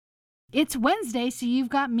It's Wednesday, so you've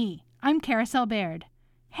got me. I'm Carousel Baird.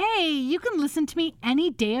 Hey, you can listen to me any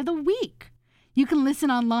day of the week. You can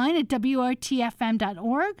listen online at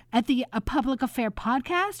WORTFM.org, at the A Public Affair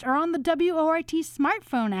podcast, or on the WORT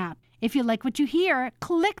smartphone app. If you like what you hear,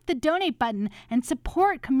 click the donate button and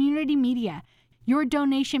support community media. Your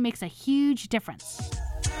donation makes a huge difference.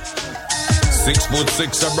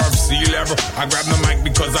 6'6" above sea level. I grab the mic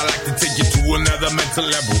because I like to take you to another mental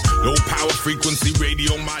level. Low power frequency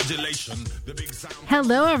radio modulation. The big sound.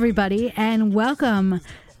 Hello, everybody, and welcome.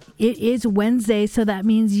 It is Wednesday, so that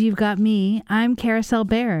means you've got me. I'm Carousel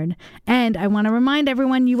Baird, and I want to remind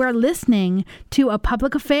everyone you are listening to A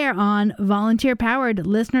Public Affair on volunteer-powered,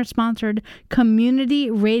 listener-sponsored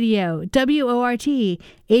community radio, WORT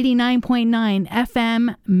 89.9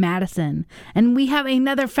 FM Madison. And we have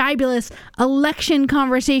another fabulous election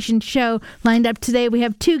conversation show lined up today. We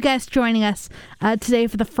have two guests joining us today.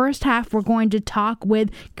 For the first half, we're going to talk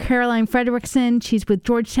with Caroline Frederickson. She's with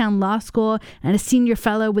Georgetown Law School and a senior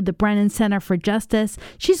fellow with the Brennan Center for Justice.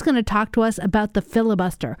 She's going to talk to us about the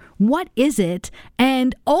filibuster. What is it?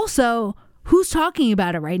 And also, who's talking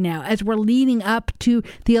about it right now as we're leading up to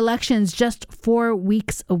the elections just 4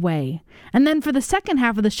 weeks away? And then for the second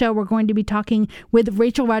half of the show, we're going to be talking with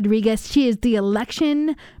Rachel Rodriguez. She is the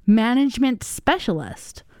election management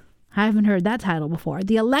specialist. I haven't heard that title before.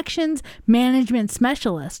 The elections management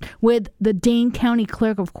specialist with the Dane County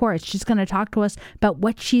Clerk of Courts. She's going to talk to us about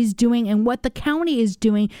what she's doing and what the county is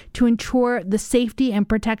doing to ensure the safety and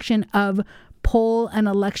protection of poll and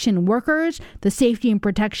election workers, the safety and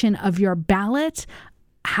protection of your ballot,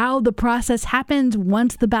 how the process happens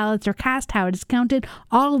once the ballots are cast, how it is counted,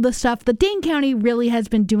 all of the stuff that Dane County really has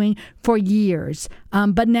been doing for years.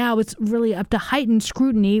 But now it's really up to heightened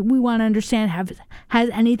scrutiny. We want to understand, has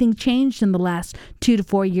anything changed in the last 2 to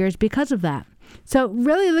 4 years because of that? So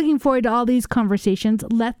really looking forward to all these conversations.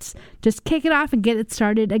 Let's just kick it off and get it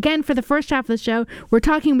started. Again, for the first half of the show, we're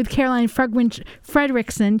talking with Caroline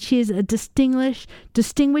Frederickson. She is a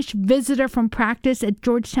distinguished visitor from practice at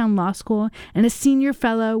Georgetown Law School and a senior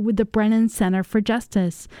fellow with the Brennan Center for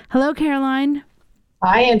Justice. Hello, Caroline.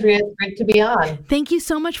 Hi, Andrea. It's great to be on. Thank you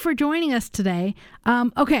so much for joining us today.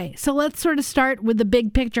 Okay, so let's sort of start with the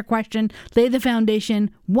big picture question, lay the foundation.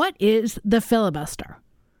 What is the filibuster?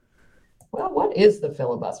 Well, what is the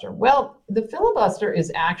filibuster? Well, the filibuster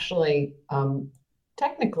is actually,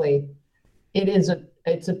 technically,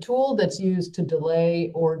 it's a tool that's used to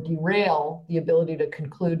delay or derail the ability to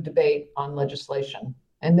conclude debate on legislation,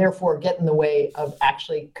 and therefore get in the way of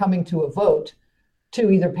actually coming to a vote to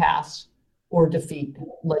either pass or defeat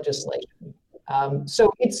legislation.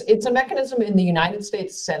 So it's a mechanism in the United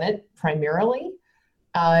States Senate primarily.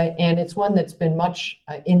 And it's one that's been much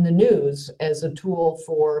in the news as a tool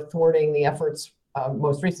for thwarting the efforts,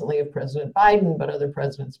 most recently of President Biden, but other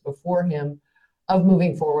presidents before him, of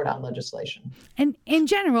moving forward on legislation. And in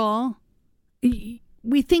general,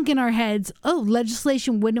 we think in our heads,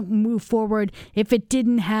 legislation wouldn't move forward if it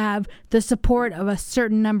didn't have the support of a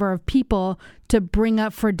certain number of people to bring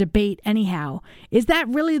up for debate anyhow. Is that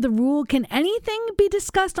really the rule? Can anything be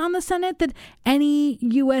discussed on the Senate that any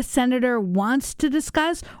U.S. senator wants to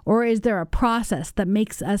discuss? Or is there a process that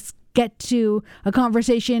makes us get to a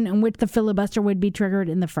conversation in which the filibuster would be triggered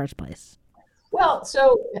in the first place? Well,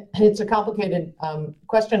 so it's a complicated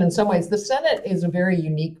question in some ways. The Senate is a very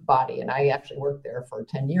unique body, and I actually worked there for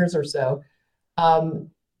 10 years or so.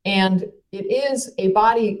 And it is a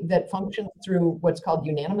body that functions through what's called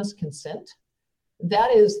unanimous consent.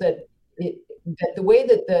 That is that the way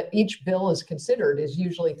that each bill is considered is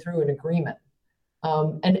usually through an agreement.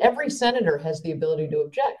 And every senator has the ability to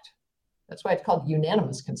object. That's why it's called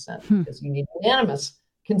unanimous consent, because you need unanimous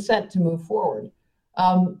consent to move forward.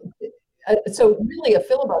 So really a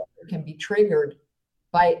filibuster can be triggered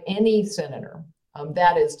by any senator.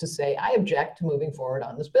 That is to say, I object to moving forward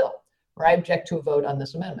on this bill, or I object to a vote on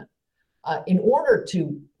this amendment. In order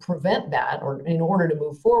to prevent that, or in order to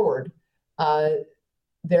move forward,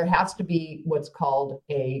 there has to be what's called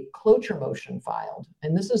a cloture motion filed.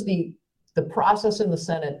 And this is the process in the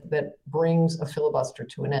Senate that brings a filibuster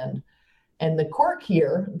to an end. And the court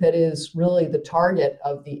here that is really the target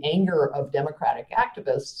of the anger of Democratic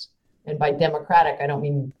activists, and by democratic, I don't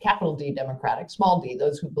mean capital D Democratic, small d,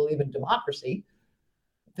 those who believe in democracy.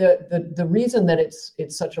 The reason that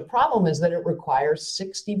it's such a problem is that it requires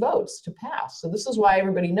 60 votes to pass. So this is why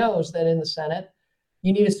everybody knows that in the Senate,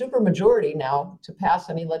 you need a supermajority now to pass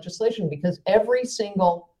any legislation, because every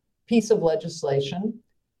single piece of legislation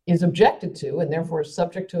is objected to and therefore is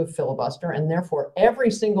subject to a filibuster. And therefore, every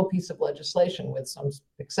single piece of legislation, with some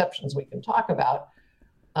exceptions we can talk about,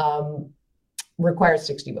 requires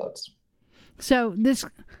 60 votes. So this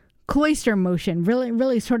cloister motion,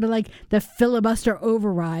 really sort of like the filibuster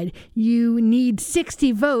override. You need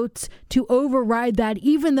 60 votes to override that,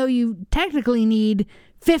 even though you technically need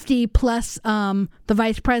 50 plus the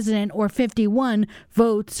vice president, or 51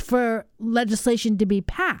 votes for legislation to be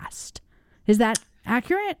passed. Is that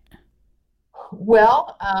accurate?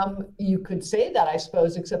 Well, you could say that, I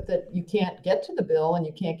suppose, except that you can't get to the bill and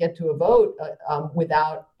you can't get to a vote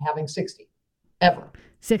without having 60, ever.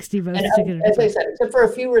 60 votes and, to get it. As I said, except for a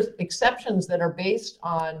few exceptions that are based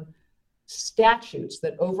on statutes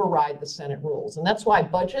that override the Senate rules. And that's why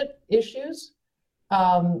budget issues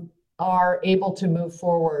are able to move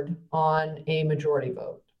forward on a majority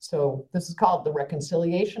vote. So this is called the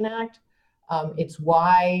Reconciliation Act. It's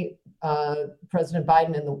why President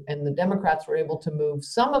Biden and the Democrats were able to move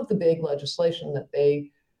some of the big legislation that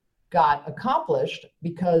they got accomplished,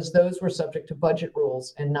 because those were subject to budget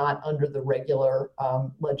rules and not under the regular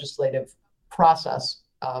legislative process.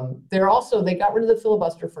 They got rid of the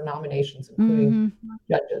filibuster for nominations, including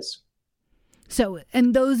judges. So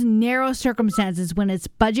in those narrow circumstances, when it's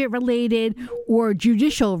budget related or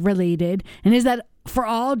judicial related, and is that for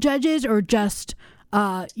all judges or just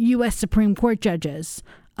U.S. Supreme Court judges?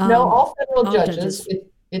 No, all federal judges.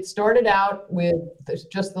 It started out with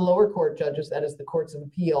just the lower court judges, that is the courts of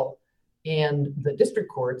appeal and the district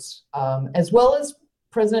courts, as well as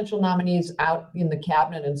presidential nominees out in the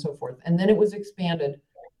cabinet and so forth. And then it was expanded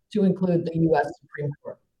to include the U.S. Supreme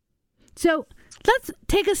Court. So let's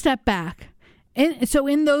take a step back. So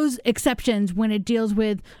in those exceptions, when it deals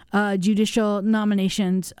with judicial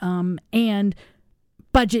nominations and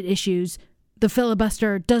budget issues, the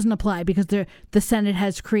filibuster doesn't apply because the Senate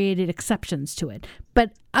has created exceptions to it.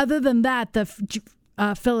 But other than that, the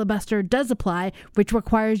filibuster does apply, which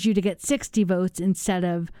requires you to get 60 votes instead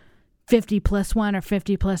of 50 plus one or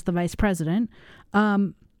 50 plus the vice president.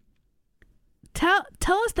 Tell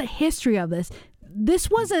us the history of this. This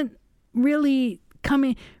wasn't really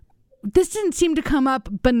coming. This didn't seem to come up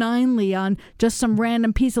benignly on just some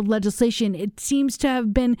random piece of legislation. It seems to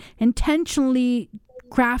have been intentionally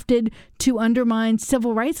crafted to undermine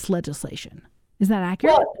civil rights legislation. Is that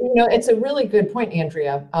accurate? Well, it's a really good point,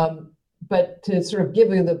 Andrea. But to sort of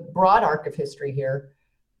give you the broad arc of history here,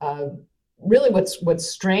 really what's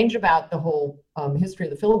strange about the whole history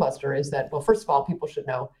of the filibuster is that, well, first of all, people should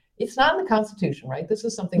know it's not in the Constitution, right? This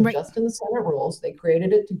is something just in the Senate rules. They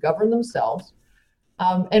created it to govern themselves.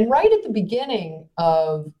 And right at the beginning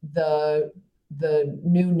of the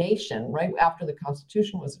new nation, right after the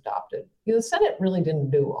Constitution was adopted, the Senate really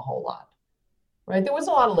didn't do a whole lot, right? There was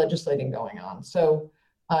a lot of legislating going on. So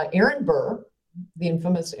Aaron Burr, the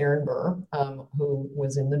infamous Aaron Burr, who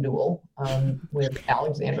was in the duel with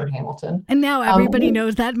Alexander Hamilton. And now everybody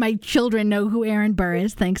knows that. My children know who Aaron Burr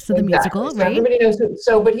is, thanks to the musical, so right? Everybody knows who.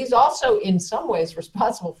 So, but he's also in some ways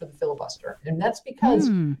responsible for the filibuster. And that's because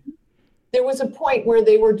there was a point where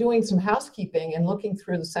they were doing some housekeeping and looking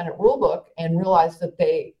through the Senate rule book and realized that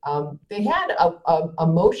they had a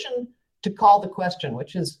motion to call the question,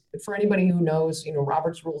 which is, for anybody who knows,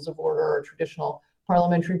 Robert's Rules of Order or traditional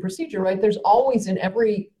parliamentary procedure, right? There's always, in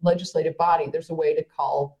every legislative body, there's a way to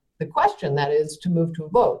call the question, that is to move to a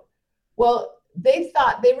vote. Well, they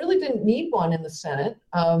thought they really didn't need one in the Senate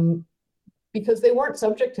because they weren't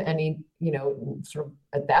subject to any, sort of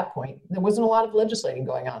at that point, there wasn't a lot of legislating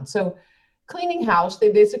going on. So cleaning house,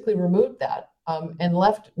 they basically removed that and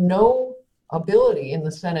left no ability in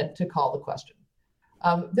the Senate to call the question.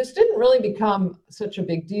 This didn't really become such a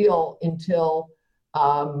big deal until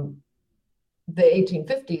the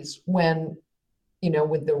 1850s, when,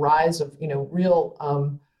 with the rise of,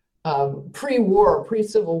 real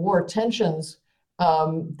pre-Civil War tensions,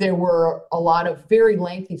 there were a lot of very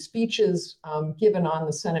lengthy speeches given on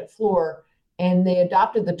the Senate floor, and they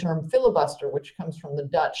adopted the term filibuster, which comes from the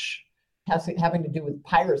Dutch, having to do with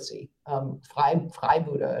piracy,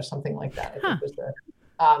 Vrijbuda or something like that. I think was the.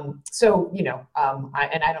 I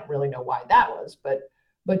don't really know why that was, but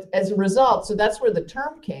as a result, so that's where the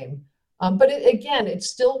term came. But it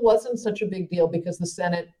still wasn't such a big deal because the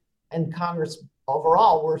Senate and Congress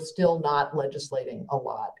overall were still not legislating a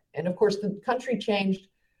lot. And of course, the country changed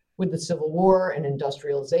with the Civil War and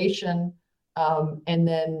industrialization. And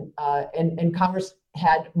then Congress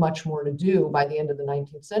had much more to do by the end of the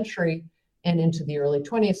 19th century and into the early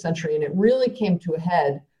 20th century. And it really came to a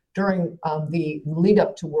head during the lead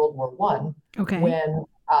up to World War I, when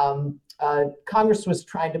Congress was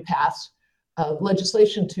trying to pass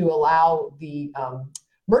legislation to allow the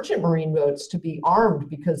merchant marine boats to be armed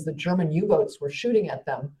because the German U-boats were shooting at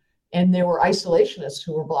them, and there were isolationists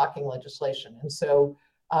who were blocking legislation. And so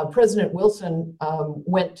President Wilson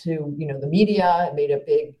went to the media and made a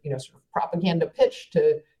big sort of propaganda pitch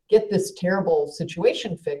to get this terrible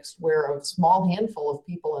situation fixed where a small handful of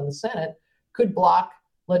people in the Senate could block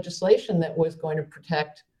legislation that was going to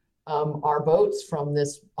protect our boats from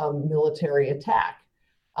this military attack.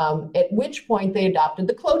 At which point they adopted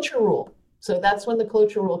the cloture rule. So that's when the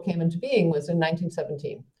cloture rule came into being, was in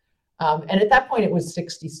 1917. And at that point, it was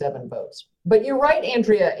 67 votes. But you're right,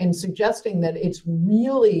 Andrea, in suggesting that its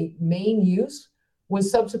really main use was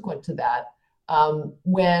subsequent to that,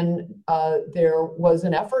 when there was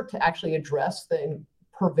an effort to actually address the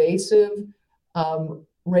pervasive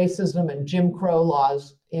racism and Jim Crow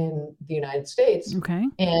laws in the United States. Okay.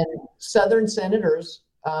 And Southern senators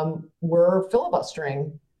were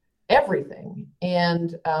filibustering everything.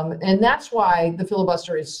 And that's why the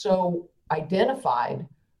filibuster is so identified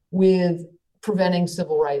with preventing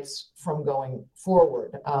civil rights from going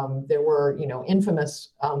forward. There were, infamous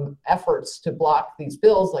efforts to block these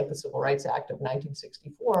bills, like the Civil Rights Act of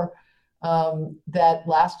 1964, that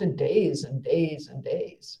lasted days and days and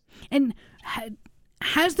days. And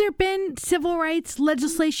has there been civil rights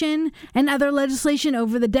legislation and other legislation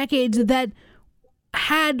over the decades that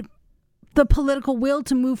had the political will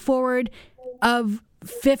to move forward of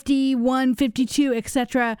 51, 52,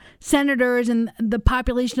 etc. senators and the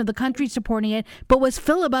population of the country supporting it, but was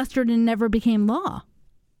filibustered and never became law?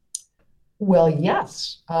 Well,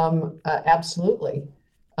 yes, absolutely.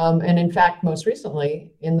 And in fact, most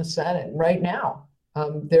recently in the Senate right now,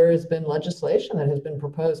 there has been legislation that has been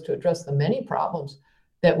proposed to address the many problems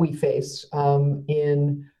that we face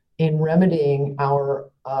in remedying our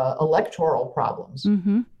electoral problems.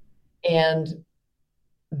 Mm-hmm. And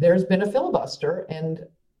there's been a filibuster, and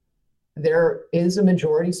there is a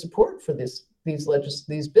majority support for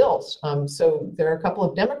these bills. So there are a couple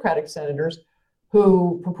of Democratic senators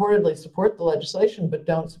who purportedly support the legislation but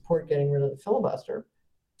don't support getting rid of the filibuster.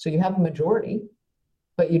 So you have a majority,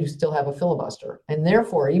 but you still have a filibuster. And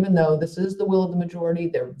therefore, even though this is the will of the majority,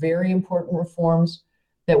 they're very important reforms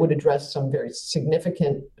that would address some very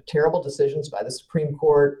significant, terrible decisions by the Supreme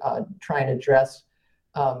Court, trying to address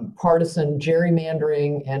partisan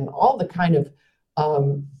gerrymandering and all the kind of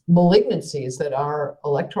malignancies that our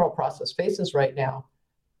electoral process faces right now.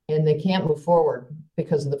 And they can't move forward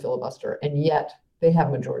because of the filibuster. And yet they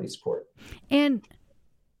have majority support. And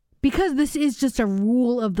because this is just a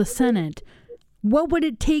rule of the Senate, what would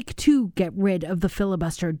it take to get rid of the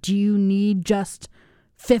filibuster? Do you need just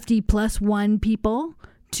 50 plus 1 people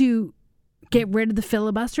to get rid of the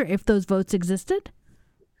filibuster if those votes existed?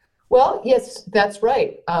 Well, yes, that's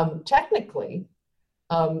right. Technically,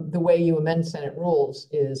 the way you amend Senate rules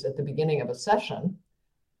is at the beginning of a session,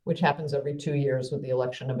 which happens every 2 years with the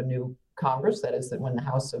election of a new Congress. That is, that when the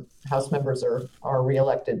House members are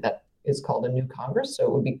reelected, that is called a new Congress. So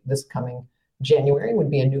it would be this coming January would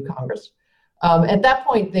be a new Congress. At that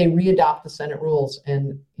point, they readopt the Senate rules,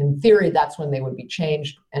 and in theory, that's when they would be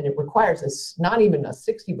changed. And it requires not even a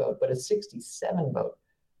 60 vote, but a 67 vote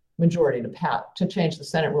majority to change the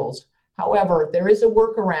Senate rules. However, there is a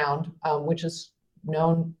workaround, which is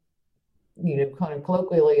known, kind of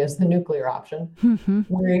colloquially as the nuclear option, mm-hmm.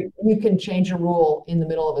 where you can change a rule in the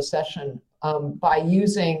middle of a session by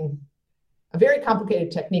using a very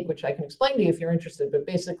complicated technique, which I can explain to you if you're interested, but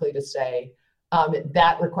basically to say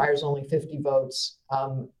that requires only 50 votes,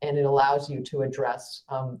 and it allows you to address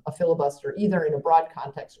a filibuster either in a broad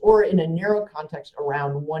context or in a narrow context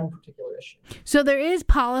around one particular issue. So there is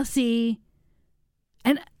policy,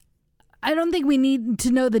 and I don't think we need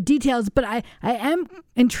to know the details, but I am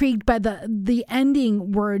intrigued by the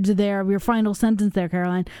ending words there of your final sentence there,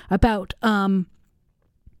 Caroline, about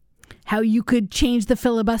how you could change the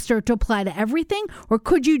filibuster to apply to everything? Or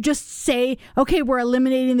could you just say, okay, we're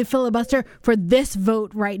eliminating the filibuster for this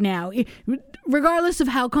vote right now? Regardless of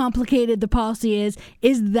how complicated the policy is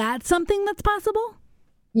that something that's possible?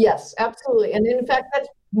 Yes, absolutely. And in fact, that's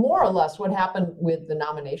more or less what happened with the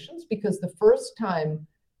nominations, because the first time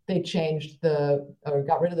they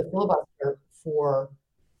got rid of the filibuster for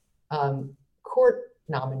court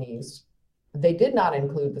nominees, they did not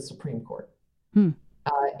include the Supreme Court.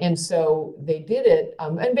 And so they did it.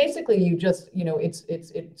 And basically you just,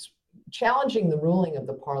 it's challenging the ruling of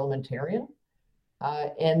the parliamentarian.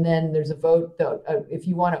 And then there's a vote, if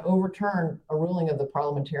you want to overturn a ruling of the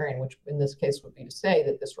parliamentarian, which in this case would be to say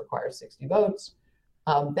that this requires 60 votes,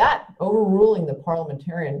 that overruling the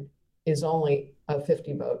parliamentarian is only a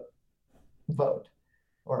 50 vote,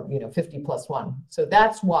 or 50 plus 1. So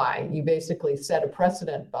that's why you basically set a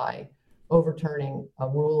precedent by overturning a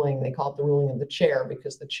ruling. They call it the ruling of the chair,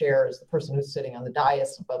 because the chair is the person who's sitting on the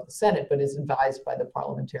dais above the Senate, but is advised by the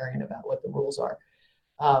parliamentarian about what the rules are.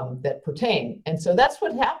 that pertain. And so that's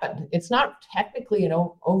what happened. It's not technically an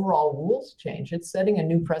overall rules change. It's setting a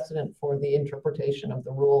new precedent for the interpretation of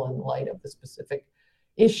the rule in light of the specific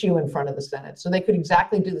issue in front of the Senate. So they could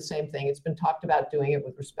exactly do the same thing. It's been talked about doing it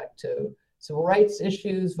with respect to civil rights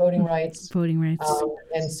issues, voting rights,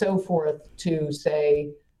 and so forth, to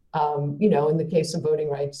say, in the case of voting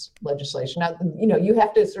rights legislation. Now, you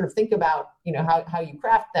have to sort of think about, how you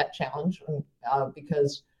craft that challenge,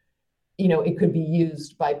 because it could be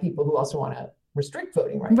used by people who also want to restrict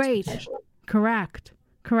voting rights. Right. Correct.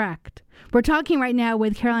 We're talking right now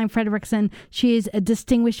with Caroline Frederickson. She is a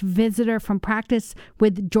distinguished visitor from practice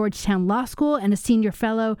with Georgetown Law School and a senior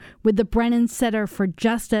fellow with the Brennan Center for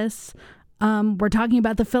Justice. We're talking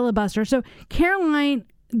about the filibuster. So, Caroline,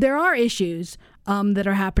 there are issues that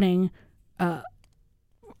are happening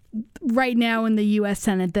right now in the U.S.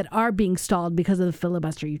 Senate that are being stalled because of the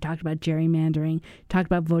filibuster. You talked about gerrymandering, talked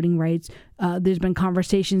about voting rights. There's been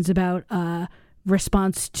conversations about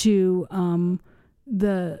response to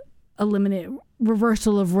the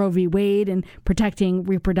reversal of Roe v. Wade and protecting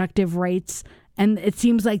reproductive rights. And it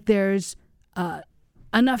seems like there's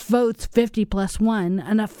enough votes, 50+1,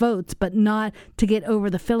 enough votes, but not to get over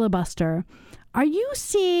the filibuster. Are you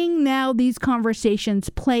seeing now these conversations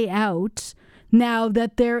play out now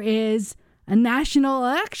that there is a national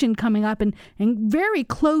election coming up and very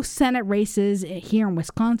close Senate races here in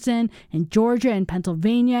Wisconsin, in Georgia, in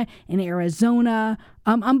Pennsylvania, in Arizona,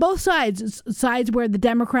 on both sides where the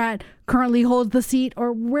Democrat currently holds the seat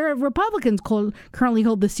or where Republicans currently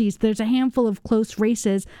hold the seats? There's a handful of close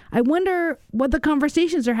races. I wonder what the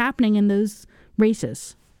conversations are happening in those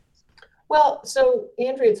races. Well, so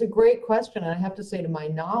Andrea, it's a great question. And I have to say, to my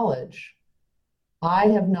knowledge, I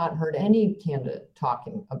have not heard any candidate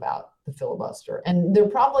talking about the filibuster. And there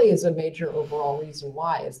probably is a major overall reason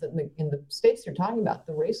why, is that in the states you're talking about,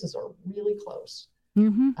 the races are really close.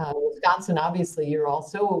 Mm-hmm. Wisconsin, obviously, you're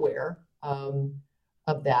also aware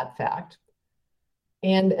of that fact.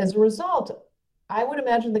 And as a result, I would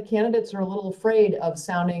imagine the candidates are a little afraid of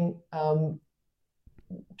sounding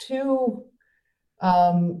too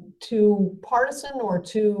partisan or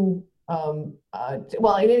too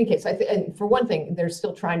well, in any case, for one thing, they're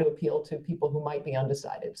still trying to appeal to people who might be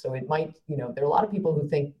undecided. So it might, there are a lot of people who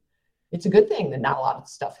think it's a good thing that not a lot of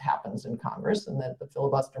stuff happens in Congress and that the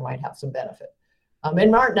filibuster might have some benefit.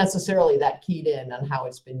 And aren't necessarily that keyed in on how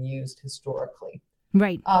it's been used historically.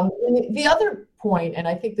 Right. And the other point, and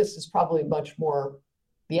I think this is probably much more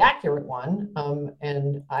the accurate one,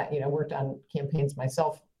 and I worked on campaigns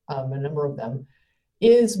myself, a number of them,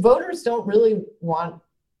 is voters don't really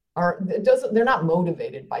they're not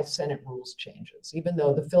motivated by Senate rules changes, even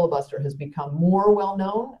though the filibuster has become more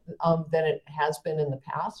well-known than it has been in the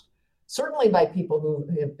past. Certainly by people who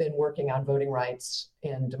have been working on voting rights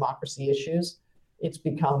and democracy issues, it's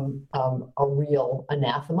become a real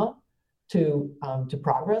anathema to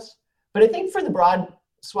progress. But I think for the broad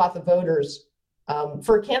swath of voters,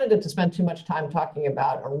 for a candidate to spend too much time talking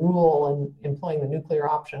about a rule and employing the nuclear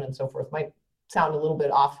option and so forth might sound a little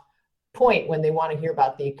bit off point when they want to hear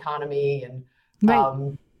about the economy and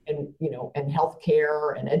right. And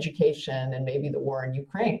healthcare and education and maybe the war in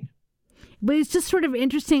Ukraine. But it's just sort of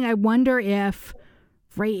interesting. I wonder if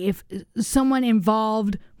someone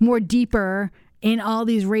involved more deeper in all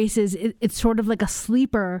these races, it's sort of like a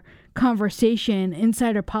sleeper conversation,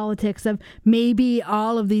 insider politics of maybe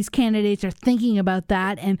all of these candidates are thinking about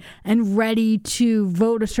that and ready to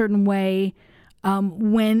vote a certain way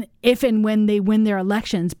if and when they win their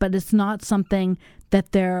elections, but it's not something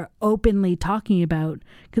that they're openly talking about.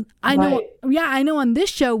 Because I know on this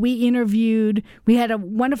show we had a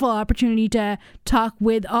wonderful opportunity to talk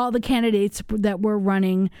with all the candidates that were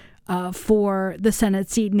running for the Senate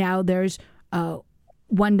seat. Now there's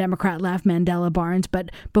one Democrat left, Mandela Barnes, but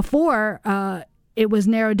before it was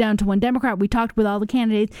narrowed down to one Democrat. We talked with all the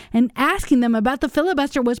candidates, and asking them about the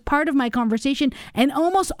filibuster was part of my conversation. And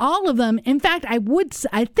almost all of them, in fact, I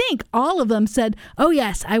think all of them said, oh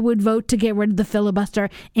yes, I would vote to get rid of the filibuster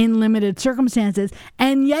in limited circumstances.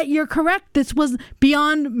 And yet you're correct. This was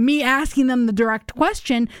beyond me asking them the direct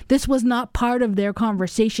question. This was not part of their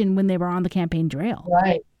conversation when they were on the campaign trail.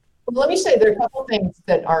 Right. Well, let me say there are a couple of things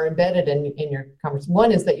that are embedded in your conversation.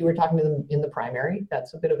 One is that you were talking to them in the primary.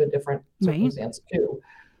 That's a bit of a different circumstance too.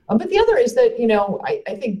 But the other is that,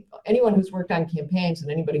 I think anyone who's worked on campaigns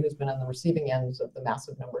and anybody who's been on the receiving ends of the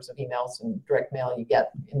massive numbers of emails and direct mail you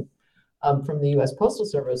get from the U.S. Postal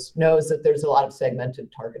Service knows that there's a lot of segmented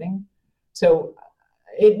targeting. So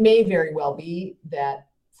it may very well be that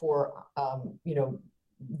for,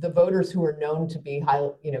 the voters who are known to be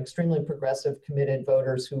extremely progressive, committed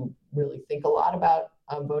voters who really think a lot about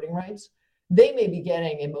voting rights they may be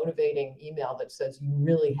getting a motivating email that says you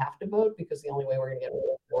really have to vote because the only way we're going to get rid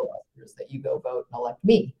of filibuster is that you go vote and elect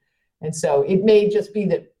me. And so it may just be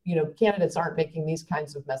that, candidates aren't making these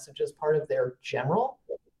kinds of messages part of their general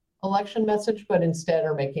election message, but instead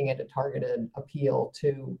are making it a targeted appeal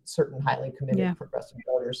to certain highly committed progressive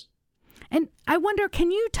voters. And I wonder,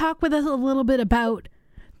 can you talk with us a little bit about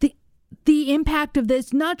the impact of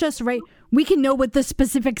this? Not just, we can know what the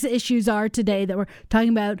specific issues are today that we're talking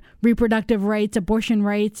about: reproductive rights, abortion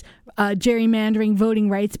rights, gerrymandering, voting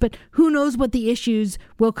rights, but who knows what the issues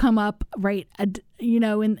will come up, in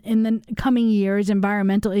the coming years,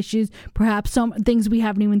 environmental issues, perhaps some things we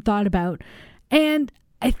haven't even thought about. And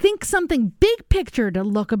I think something big picture to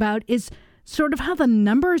look about is sort of how the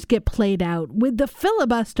numbers get played out with the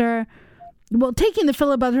filibuster. Well, taking the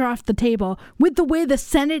filibuster off the table, with the way the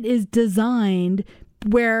Senate is designed,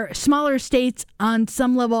 where smaller states on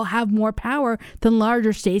some level have more power than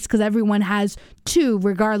larger states because everyone has two,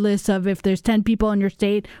 regardless of if there's 10 people in your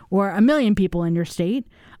state or 1 million people in your state.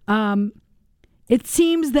 It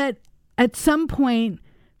seems that at some point,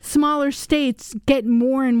 smaller states get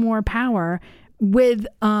more and more power with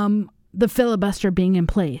the filibuster being in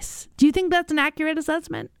place. Do you think that's an accurate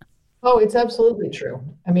assessment? Oh, it's absolutely true.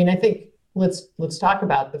 I mean, I think let's talk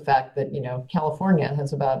about the fact that, California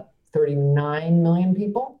has about 39 million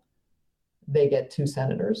people. They get 2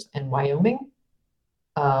 senators, and Wyoming,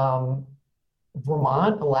 Vermont,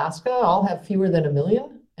 Alaska all have fewer than 1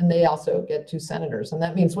 million, and they also get 2 senators. And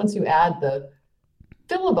that means once you add the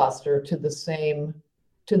filibuster to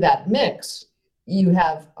that mix, you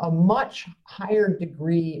have a much higher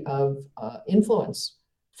degree of influence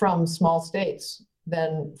from small states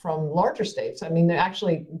than from larger states. I mean, the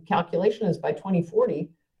actually calculation is by 2040,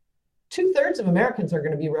 2/3 of Americans are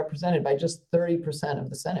going to be represented by just 30% of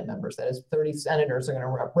the Senate members. That is, 30 senators are going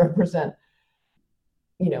to represent,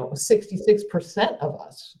 66% of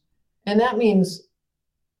us. And that means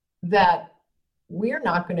that we're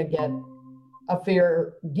not going to get a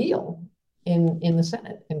fair deal in the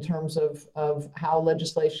Senate in terms of how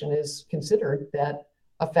legislation is considered that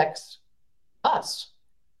affects us.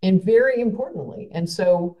 And very importantly. And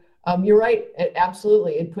so you're right,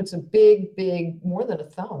 absolutely. It puts a big, more than a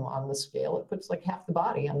thumb on the scale. It puts like half the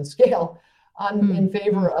body on the scale in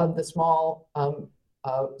favor of the small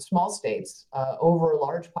states over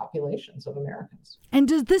large populations of Americans. And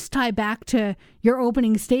does this tie back to your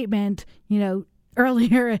opening statement,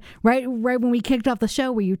 earlier, right when we kicked off the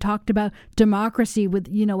show, where you talked about democracy with, a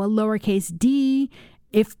lowercase d?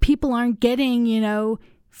 If people aren't getting,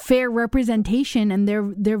 fair representation and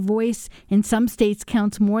their voice in some states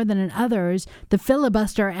counts more than in others, the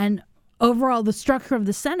filibuster and overall the structure of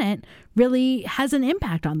the Senate really has an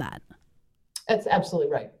impact on that. That's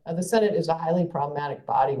absolutely right. The Senate is a highly problematic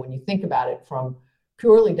body when you think about it from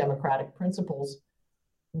purely democratic principles.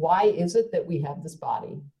 Why is it that we have this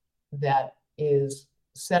body that is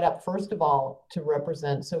set up, first of all, to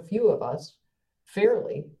represent so few of us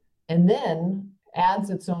fairly, and then adds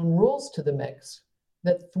its own rules to the mix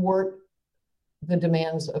that thwart the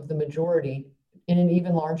demands of the majority in an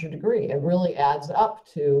even larger degree? It really adds up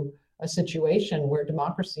to a situation where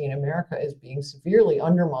democracy in America is being severely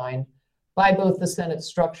undermined by both the Senate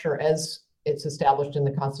structure as it's established in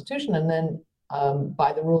the Constitution and then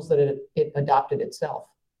by the rules that it adopted itself.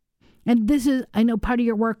 And this is, I know, part of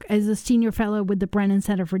your work as a senior fellow with the Brennan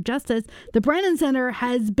Center for Justice. The Brennan Center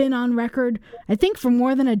has been on record, I think, for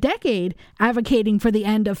more than a decade, advocating for the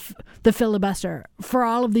end of the filibuster for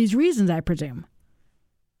all of these reasons, I presume.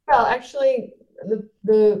 Well, actually,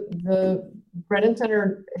 the Brennan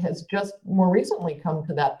Center has just more recently come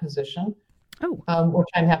to that position, which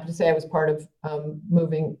I'm happy to say I was part of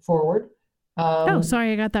moving forward.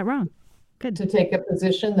 Sorry, I got that wrong. Good. To take a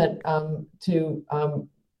position that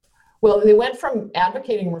well, they went from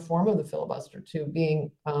advocating reform of the filibuster to being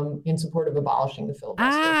in support of abolishing the filibuster.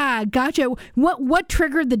 Ah, gotcha. What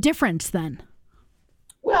triggered the difference then?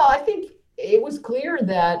 Well, I think it was clear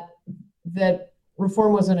that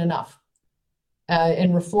reform wasn't enough.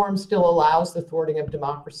 And reform still allows the thwarting of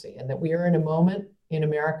democracy, and that we are in a moment in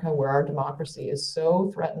America where our democracy is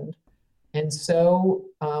so threatened and so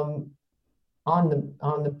on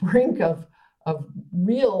the brink of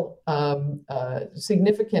real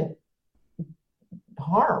significant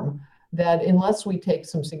harm, that unless we take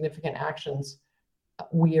some significant actions,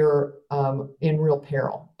 we are in real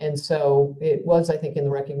peril. And so it was, I think, in the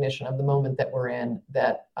recognition of the moment that we're in,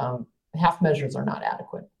 that half measures are not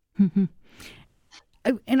adequate. Mm-hmm.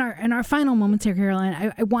 In our final moments here,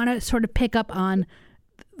 Caroline, I want to sort of pick up on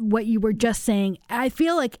what you were just saying. I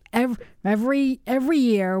feel like every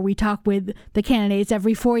year we talk with the candidates.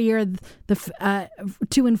 Every 4 years,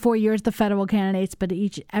 2 and 4 years, the federal candidates, but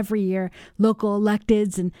every year local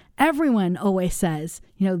electeds, and everyone always says,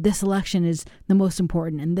 this election is the most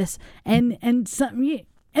important, and this and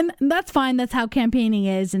that's fine. That's how campaigning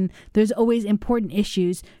is, and there's always important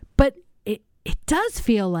issues. But it does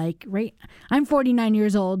feel like, right? I'm 49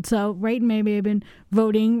 years old, so maybe I've been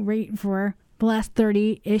voting for the last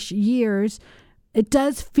 30-ish years. It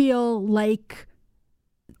does feel like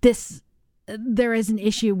there is an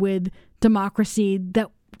issue with democracy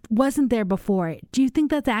that wasn't there before. Do you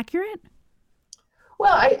think that's accurate?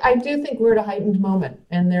 Well, I do think we're at a heightened moment,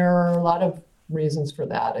 and there are a lot of reasons for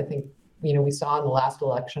that. I think, we saw in the last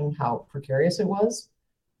election how precarious it was.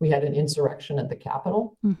 We had an insurrection at the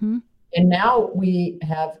Capitol. Mm-hmm. And now we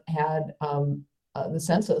have had the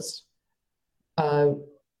census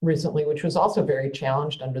recently, which was also very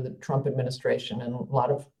challenged under the Trump administration, and a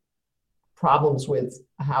lot of problems with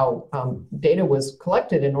how data was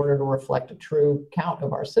collected in order to reflect a true count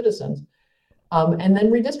of our citizens. And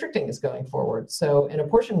then redistricting is going forward, and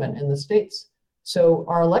apportionment in the states. So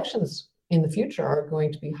our elections in the future are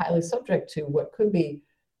going to be highly subject to what could be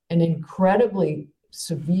an incredibly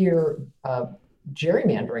severe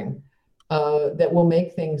gerrymandering that will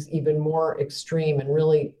make things even more extreme and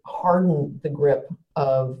really harden the grip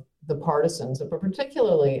of the partisans. But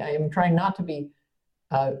particularly, I am trying not to be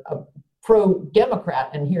a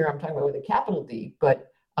pro-Democrat, and here I'm talking about with a capital D, but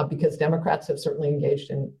because Democrats have certainly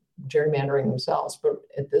engaged in gerrymandering themselves. But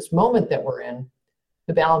at this moment that we're in,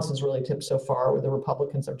 the balance has really tipped so far, where the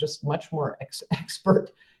Republicans are just much more expert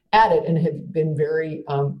at it and have been very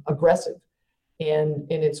aggressive. And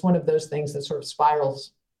it's one of those things that sort of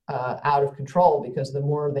spirals out of control, because the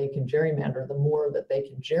more they can gerrymander, the more that they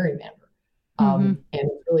can gerrymander. And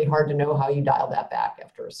it's really hard to know how you dial that back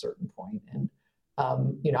after a certain point. And,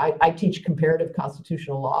 I teach comparative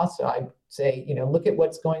constitutional law. So I say, look at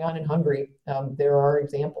what's going on in Hungary. There are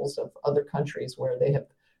examples of other countries where they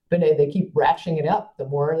keep ratcheting it up. The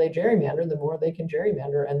more they gerrymander, the more they can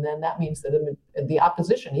gerrymander. And then that means that the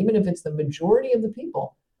opposition, even if it's the majority of the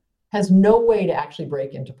people, has no way to actually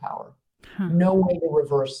break into power. No way to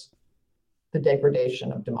reverse the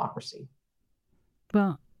degradation of democracy.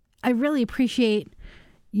 Well, I really appreciate,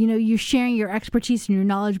 you sharing your expertise and your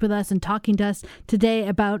knowledge with us and talking to us today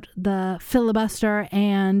about the filibuster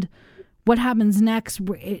and what happens next.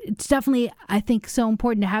 It's definitely, I think, so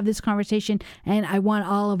important to have this conversation. And I want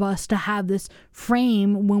all of us to have this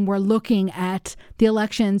frame when we're looking at the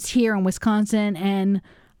elections here in Wisconsin and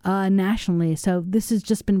nationally. So this has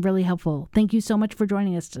just been really helpful. Thank you so much for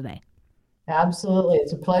joining us today. Absolutely.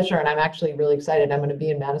 It's a pleasure. And I'm actually really excited. I'm going to be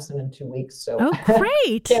in Madison in 2 weeks. So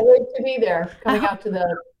great. Can't wait to be there, coming out to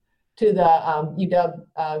the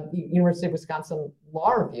UW, University of Wisconsin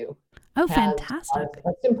Law Review. Oh, fantastic.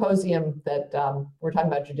 A symposium that we're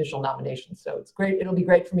talking about judicial nominations. So it's great. It'll be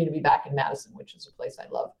great for me to be back in Madison, which is a place I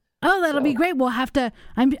love. Oh, that'll be great. We'll have to,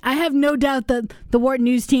 I have no doubt that the Wharton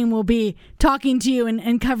News team will be talking to you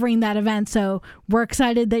and covering that event. So we're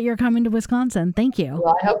excited that you're coming to Wisconsin. Thank you.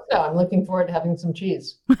 Well, I hope so. I'm looking forward to having some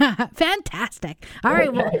cheese. Fantastic. All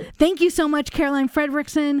right. Well, thank you so much, Caroline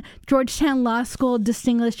Frederickson, Georgetown Law School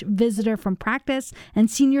Distinguished Visitor from Practice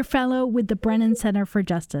and Senior Fellow with the Brennan Center for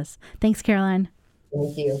Justice. Thanks, Caroline.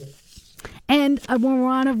 Thank you. And I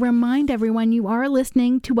want to remind everyone, you are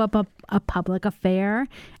listening to a public affair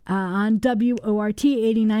on WORT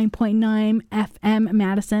 89.9 FM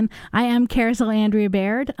Madison. I am Carousel Andrea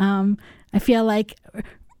Baird. I feel like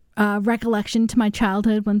recollection to my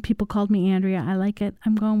childhood when people called me Andrea. I like it.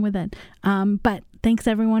 I'm going with it. But thanks,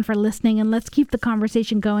 everyone, for listening, and let's keep the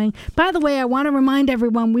conversation going. By the way, I want to remind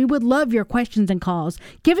everyone, we would love your questions and calls.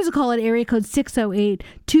 Give us a call at area code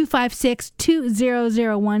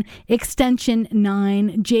 608-256-2001, extension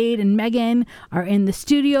 9. Jade and Megan are in the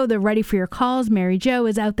studio. They're ready for your calls. Mary Jo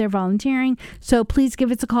is out there volunteering. So please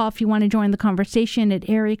give us a call if you want to join the conversation at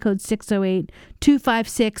area code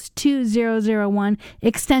 608-256-2001,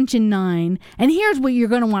 extension 9. And here's what you're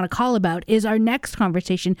going to want to call about is our next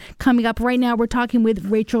conversation coming up right now. We're talking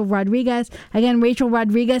with Rachel Rodriguez. Again, Rachel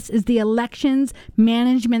Rodriguez is the Elections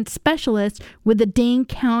Management Specialist with the Dane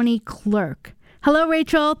County Clerk. Hello,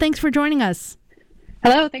 Rachel. Thanks for joining us.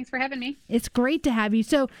 Hello. Thanks for having me. It's great to have you.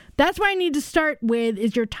 So that's where I need to start with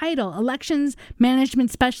is your title, Elections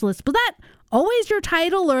Management Specialist. Was that always your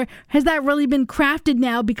title, or has that really been crafted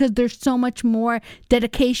now because there's so much more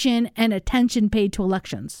dedication and attention paid to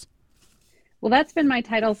elections? Well, that's been my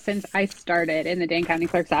title since I started in the Dane County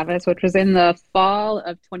Clerk's office, which was in the fall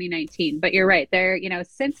of 2019. But you're right there,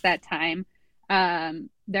 since that time,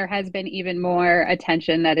 there has been even more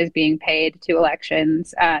attention that is being paid to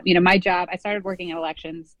elections. My job, I started working in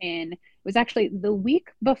elections it was actually the week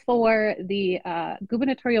before the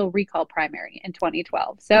gubernatorial recall primary in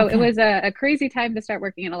 2012. So It was a crazy time to start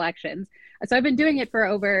working in elections. So I've been doing it for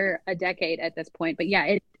over a decade at this point. But yeah,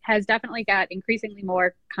 it has definitely got increasingly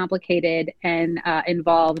more complicated and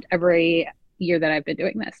involved every year that I've been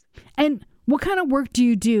doing this. And what kind of work do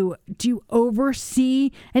you do? Do you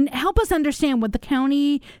oversee and help us understand what the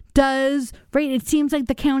county does, right? It seems like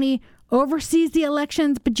the county oversees the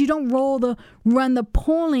elections, but you don't run the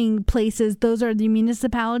polling places. Those are the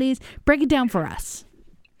municipalities. Break it down for us.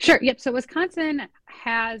 Sure. Yep. So Wisconsin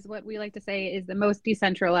has what we like to say is the most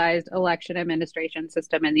decentralized election administration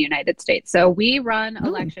system in the United States. So we run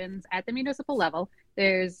elections at the municipal level.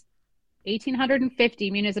 There's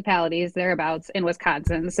 1,850 municipalities thereabouts in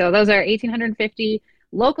Wisconsin. So those are 1,850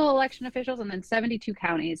 local election officials and then 72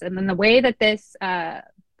 counties. And then the way that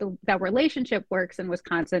that relationship works in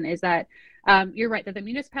Wisconsin is that you're right, that the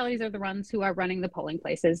municipalities are the ones who are running the polling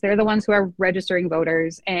places. They're the ones who are registering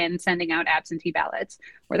voters and sending out absentee ballots.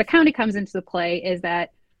 Where the county comes into the play is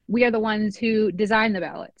that we are the ones who design the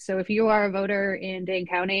ballot. So if you are a voter in Dane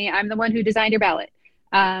County, I'm the one who designed your ballot.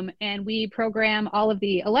 And we program all of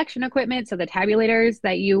the election equipment, so the tabulators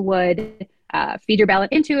that you would feed your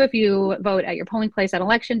ballot into if you vote at your polling place on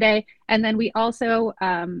election day. And then we also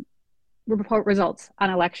report results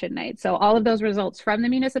on election night. So all of those results from the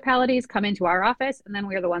municipalities come into our office, and then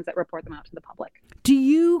we're the ones that report them out to the public. Do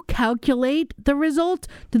you calculate the result?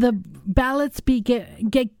 Do the ballots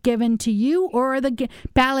get given to you, or are the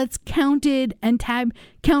ballots counted and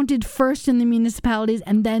counted first in the municipalities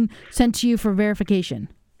and then sent to you for verification?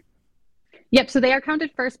 Yep. So they are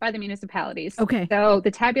counted first by the municipalities. Okay. So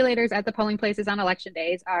the tabulators at the polling places on election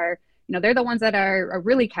days are, they're the ones that are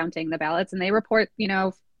really counting the ballots, and they report,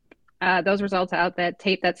 those results out, that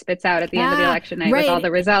tape that spits out at the end of the election night with all the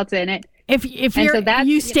results in it. If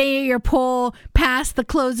you stay at your poll past the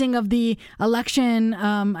closing of the election,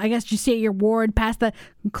 I guess you stay at your ward past the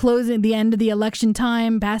end of the election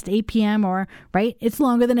time, past 8 p.m. or, right? It's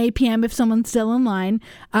longer than 8 p.m. if someone's still in line.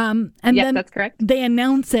 And then that's correct. They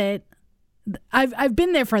announce it. I've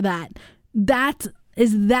been there for that.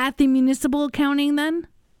 Is that the municipal counting then?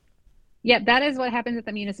 Yep, that is what happens at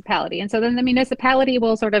the municipality. And so then the municipality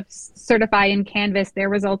will sort of certify and canvass their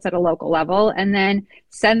results at a local level and then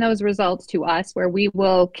send those results to us, where we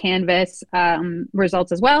will canvass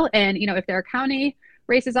results as well. And, if there are county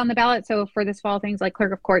races on the ballot, so for this fall, things like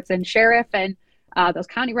clerk of courts and sheriff and those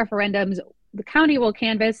county referendums, the county will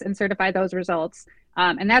canvass and certify those results.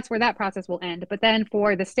 And that's where that process will end. But then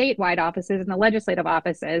for the statewide offices and the legislative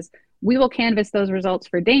offices, we will canvass those results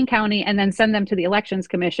for Dane County and then send them to the Elections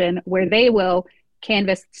Commission, where they will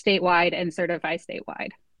canvass statewide and certify statewide.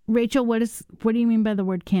 Rachel, what do you mean by the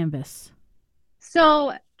word canvass?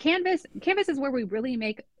 So canvass is where we really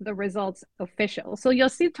make the results official. So you'll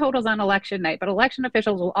see totals on election night, but election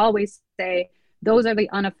officials will always say, those are the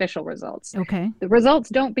unofficial results. Okay. The results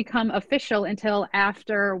don't become official until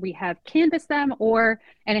after we have canvassed them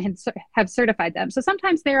and have certified them. So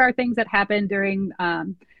sometimes there are things that happen during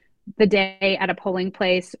the day at a polling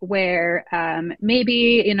place where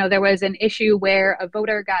maybe, there was an issue where a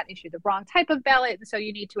voter got issued the wrong type of ballot, and so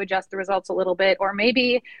you need to adjust the results a little bit. Or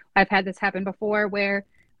maybe I've had this happen before where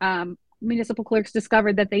municipal clerks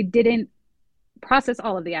discovered that they didn't process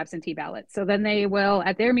all of the absentee ballots. So then they will,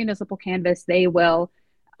 at their municipal canvass, they will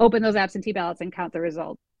open those absentee ballots and count the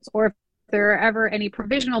results. Or if there are ever any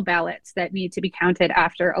provisional ballots that need to be counted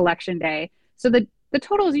after election day. So the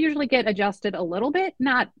totals usually get adjusted a little bit,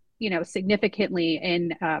 not, significantly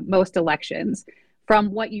in most elections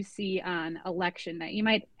from what you see on election night. You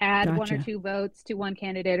might add one or two votes to one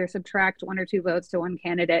candidate or subtract one or two votes to one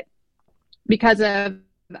candidate because of,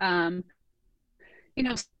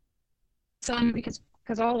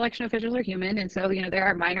 because all election officials are human. And so, there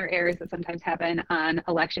are minor errors that sometimes happen on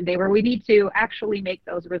election day where we need to actually make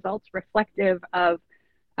those results reflective of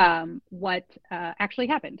what actually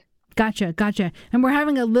happened. Gotcha. And we're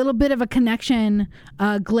having a little bit of a connection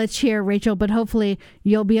glitch here, Rachel, but hopefully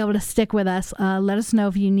you'll be able to stick with us. Let us know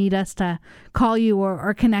if you need us to call you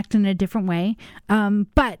or connect in a different way.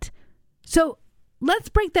 So let's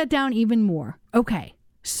break that down even more. Okay,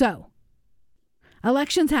 so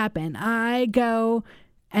elections happen. I go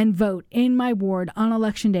and vote in my ward on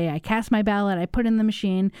election day. I cast my ballot. I put in the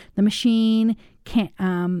machine. The machine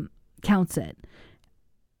counts it.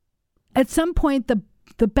 At some point, the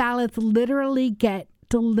ballots literally get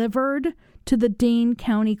delivered to the Dane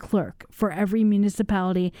County clerk for every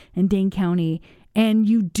municipality in Dane County, and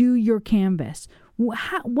you do your canvass.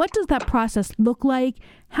 what does that process look like?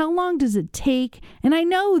 How long does it take? And I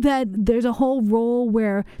know that there's a whole role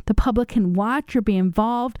where the public can watch or be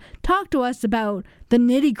involved. Talk to us about the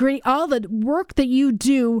nitty-gritty, all the work that you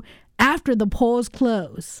do after the polls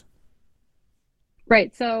close.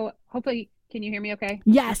 Right. So hopefully, can you hear me okay?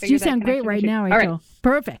 Yes, you sound great right now, Rachel. All right.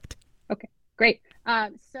 Perfect. Okay, great.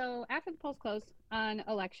 So after the polls close on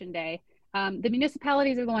election day, the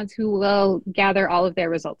municipalities are the ones who will gather all of their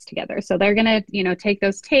results together. So they're going to, take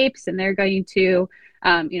those tapes, and they're going to,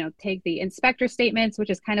 take the inspector statements, which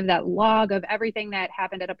is kind of that log of everything that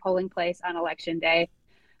happened at a polling place on election day,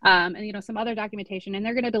 and some other documentation, and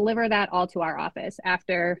they're going to deliver that all to our office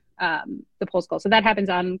after the polls close. So that happens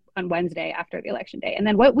on Wednesday after the election day. And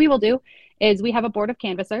then what we will do is we have a board of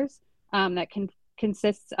canvassers that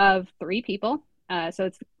consists of 3 people. So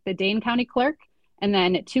it's the Dane County clerk, and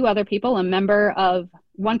then 2 other people.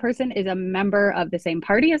 One person is a member of the same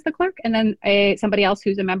party as the clerk, and then somebody else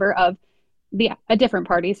who's a member of a different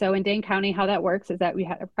party. So in Dane County, how that works is that we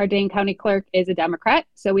have our Dane County clerk is a Democrat.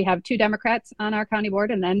 So we have 2 Democrats on our county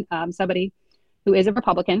board, and then somebody who is a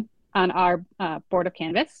Republican on our board of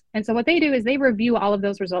canvass. And so what they do is they review all of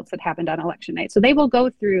those results that happened on election night. So they will go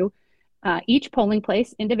through each polling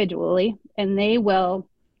place individually, and they will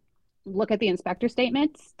look at the inspector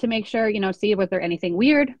statements to make sure, see was there anything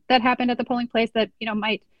weird that happened at the polling place that,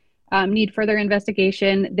 might need further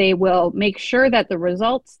investigation. They will make sure that the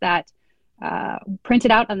results that printed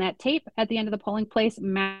out on that tape at the end of the polling place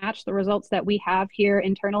match the results that we have here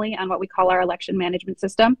internally on what we call our election management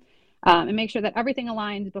system, and make sure that everything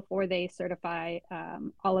aligns before they certify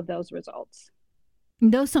all of those results.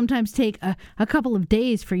 Those sometimes take a couple of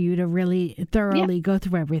days for you to really thoroughly go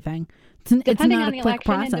through everything. It's not a quick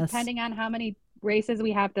process. And depending on how many races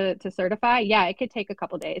we have to certify, it could take a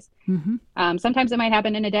couple days. Mm-hmm. Sometimes it might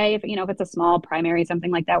happen in a day if it's a small primary, something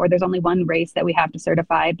like that, where there's only one race that we have to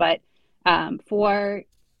certify. But for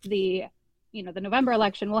the November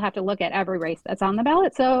election, we'll have to look at every race that's on the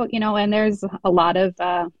ballot. So, and there's a lot of,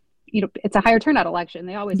 it's a higher turnout election.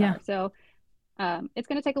 They always are. So it's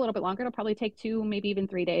going to take a little bit longer. It'll probably take 2, maybe even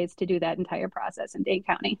 3 days to do that entire process in Dane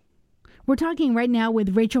County. We're talking right now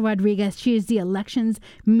with Rachel Rodriguez. She is the elections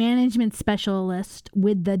management specialist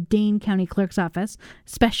with the Dane County Clerk's Office.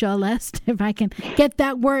 Specialist, if I can get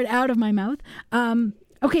that word out of my mouth.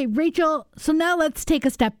 Okay, Rachel, so now let's take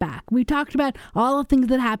a step back. We talked about all the things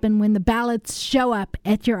that happen when the ballots show up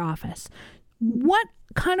at your office. What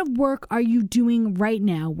kind of work are you doing right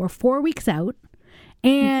now? We're 4 weeks out.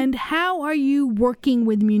 And how are you working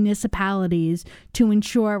with municipalities to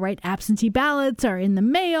ensure, absentee ballots are in the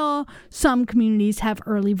mail? Some communities have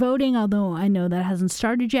early voting, although I know that hasn't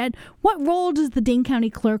started yet. What role does the Dane County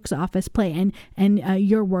Clerk's Office play and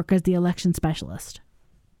your work as the election specialist?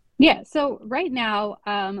 Yeah, so right now,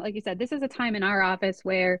 like you said, this is a time in our office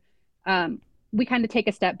where we kind of take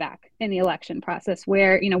a step back in the election process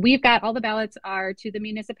where, we've got all the ballots are to the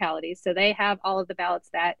municipalities. So they have all of the ballots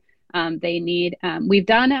that they need. We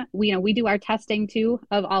do our testing too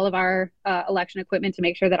of all of our election equipment to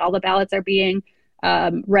make sure that all the ballots are being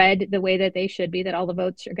read the way that they should be, that all the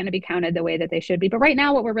votes are going to be counted the way that they should be. But right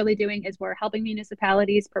now what we're really doing is we're helping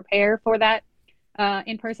municipalities prepare for that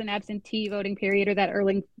in-person absentee voting period, or that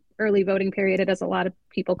early voting period, as a lot of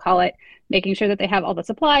people call it, making sure that they have all the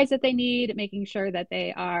supplies that they need, making sure that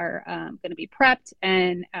they are going to be prepped,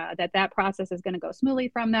 and that process is going to go smoothly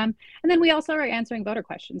from them. And then we also are answering voter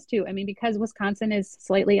questions too. I mean, because Wisconsin is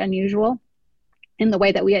slightly unusual in the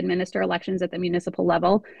way that we administer elections at the municipal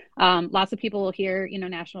level. Lots of people will hear,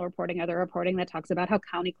 national reporting, other reporting that talks about how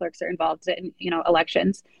county clerks are involved in,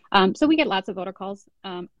 elections. So we get lots of voter calls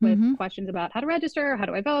with questions about how to register, how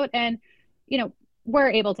do I vote? And,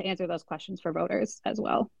 we're able to answer those questions for voters as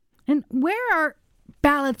well. And where are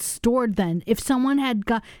ballots stored then? If someone had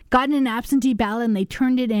gotten an absentee ballot and they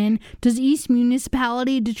turned it in, does each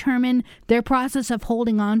municipality determine their process of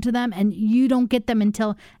holding on to them, and you don't get them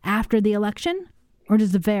until after the election? Or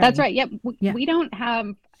does it vary? That's right. Yep. We don't have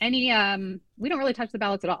any, we don't really touch the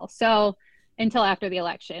ballots at all. So until after the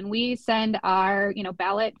election, we send our,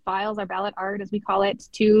 ballot files, our ballot art, as we call it,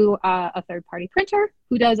 to a third-party printer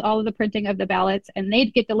who does all of the printing of the ballots, and they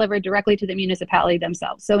get delivered directly to the municipality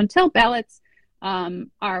themselves. So until ballots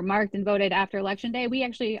are marked and voted after election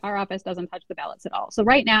day, our office doesn't touch the ballots at all. So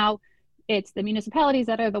right now, it's the municipalities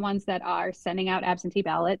that are the ones that are sending out absentee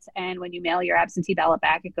ballots. And when you mail your absentee ballot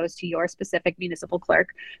back, it goes to your specific municipal clerk.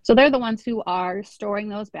 So they're the ones who are storing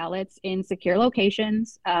those ballots in secure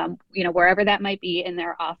locations, wherever that might be in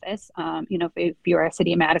their office. If you're a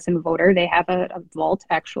City of Madison voter, they have a vault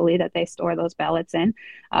actually that they store those ballots in.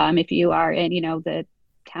 If you are in, the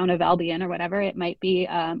town of Albion or whatever, it might be,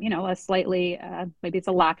 a slightly, maybe it's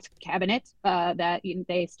a locked cabinet that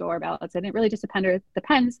they store ballots in. It really just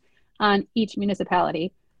depends on each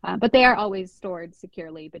municipality, but they are always stored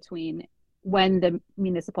securely between when the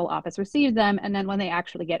municipal office receives them and then when they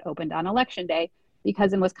actually get opened on election day,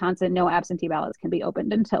 because in Wisconsin, no absentee ballots can be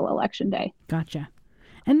opened until election day. Gotcha.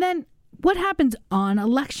 And then what happens on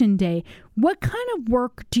election day? What kind of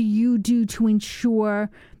work do you do to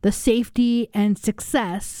ensure the safety and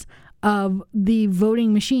success of the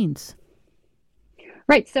voting machines?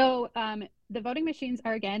 Right. So the voting machines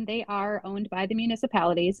they are owned by the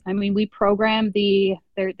municipalities. I mean, we program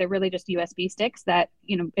they're really just USB sticks that,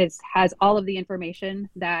 has all of the information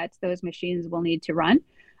that those machines will need to run.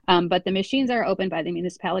 But the machines are owned by the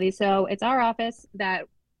municipalities. So it's our office that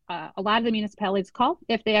a lot of the municipalities call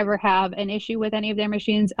if they ever have an issue with any of their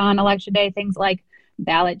machines on election day. Things like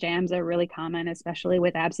ballot jams are really common, especially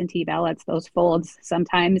with absentee ballots. Those folds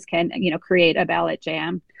sometimes can, create a ballot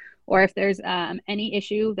jam. Or if there's any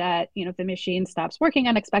issue that, if the machine stops working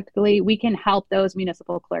unexpectedly, we can help those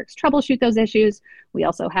municipal clerks troubleshoot those issues. We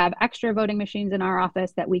also have extra voting machines in our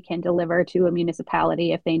office that we can deliver to a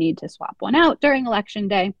municipality if they need to swap one out during election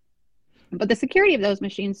day. But the security of those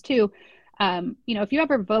machines too, if you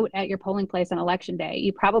ever vote at your polling place on election day,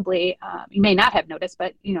 you probably, you may not have noticed,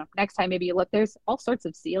 but, next time maybe you look, there's all sorts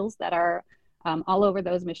of seals that are all over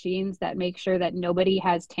those machines that make sure that nobody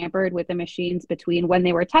has tampered with the machines between when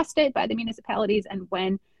they were tested by the municipalities and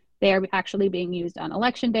when they are actually being used on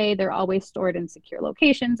election day. They're always stored in secure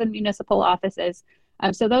locations in municipal offices.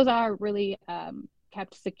 So those are really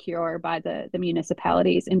kept secure by the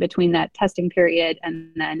municipalities in between that testing period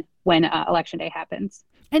and then when election day happens.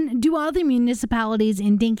 And do all the municipalities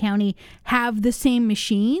in Dane County have the same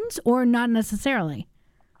machines or not necessarily?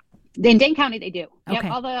 In Dane County, they do. Okay.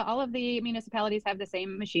 Yep, all of the municipalities have the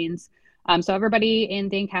same machines. So everybody in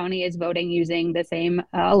Dane County is voting using the same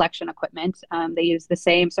election equipment. They use the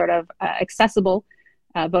same sort of accessible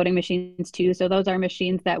voting machines too. So those are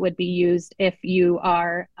machines that would be used if you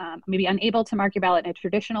are maybe unable to mark your ballot in a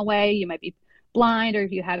traditional way. You might be blind, or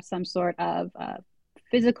if you have some sort of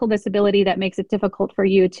physical disability that makes it difficult for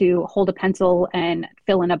you to hold a pencil and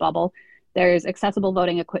fill in a bubble. There's accessible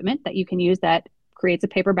voting equipment that you can use that creates a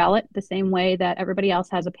paper ballot the same way that everybody else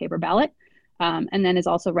has a paper ballot, and then is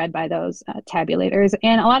also read by those tabulators.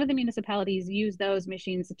 And a lot of the municipalities use those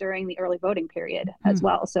machines during the early voting period as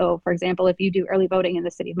well. So, for example, if you do early voting in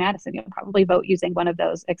the city of Madison, you'll probably vote using one of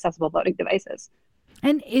those accessible voting devices.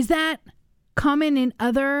 And is that common in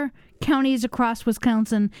other counties across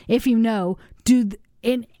Wisconsin? If you know,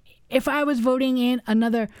 if I was voting in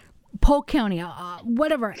another Polk County,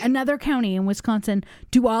 another county in Wisconsin,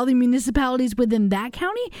 do all the municipalities within that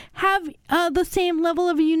county have the same level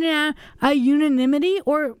of unanimity,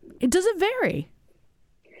 or does it vary?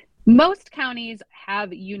 Most counties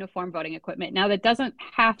have uniform voting equipment. Now, that doesn't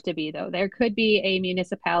have to be, though. There could be a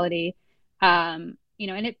municipality, and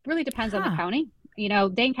it really depends on the county.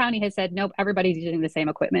 Dane County has said, nope, everybody's using the same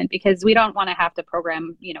equipment because we don't want to have to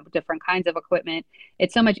program, different kinds of equipment.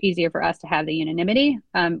 It's so much easier for us to have the unanimity,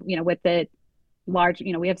 with the large,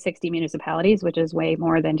 we have 60 municipalities, which is way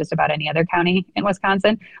more than just about any other county in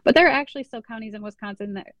Wisconsin. But there are actually still counties in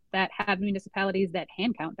Wisconsin that have municipalities that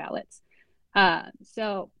hand count ballots.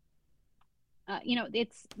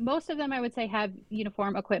 It's most of them, I would say, have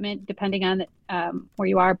uniform equipment depending on where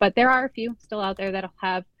you are. But there are a few still out there that'll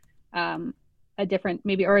have a different,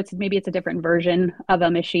 maybe it's a different version of a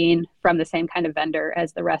machine from the same kind of vendor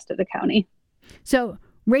as the rest of the county. So,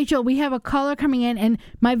 Rachel, we have a caller coming in, and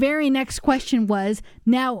my very next question was,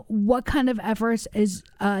 now, what kind of efforts is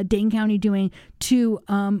Dane County doing to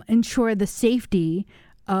ensure the safety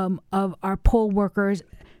of our poll workers,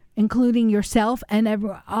 including yourself and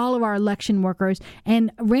all of our election workers?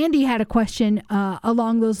 And Randy had a question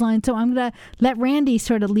along those lines, so I'm going to let Randy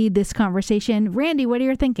sort of lead this conversation. Randy, what are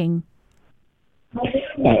you thinking?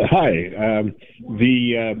 Hi.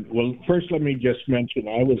 Well, first, let me just mention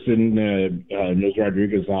I was in Ms.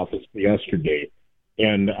 Rodriguez's office yesterday,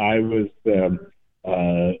 and I was, and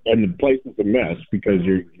the place is a mess because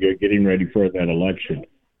you're getting ready for that election.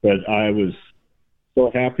 But I was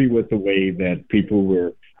so happy with the way that people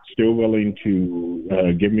were still willing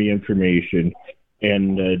to give me information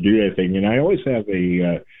and do everything. And I always have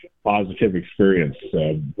a positive experience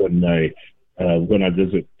when I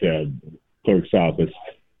visit clerk's office.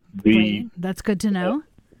 Great. That's good to know.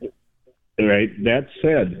 Right. That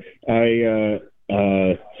said,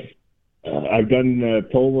 I've done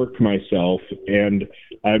poll work myself, and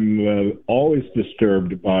I'm always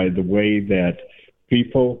disturbed by the way that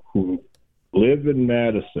people who live in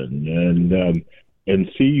Madison and and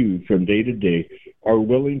see you from day to day are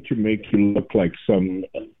willing to make you look like some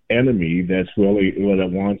enemy that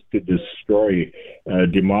wants to destroy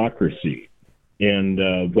democracy. And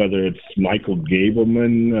whether it's Michael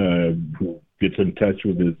Gableman, who gets in touch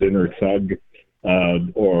with his inner thug,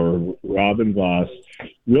 or Robin Voss,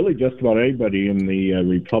 really just about anybody in the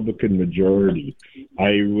Republican majority,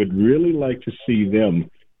 I would really like to see them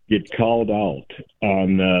get called out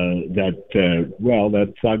on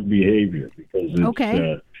that thug behavior, because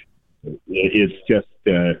it's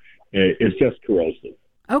just corrosive.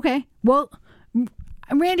 Okay. Well,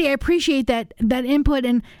 Randy, I appreciate that input,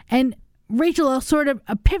 and Rachel, I'll sort of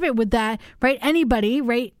pivot with that, right? Anybody,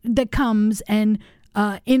 right, that comes and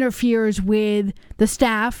interferes with the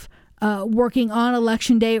staff working on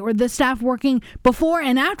election day, or the staff working before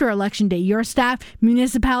and after election day, your staff,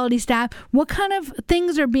 municipality staff, what kind of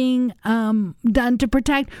things are being done to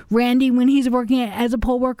protect Randy when he's working as a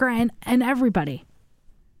poll worker and everybody?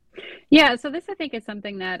 Yeah, so this, I think, is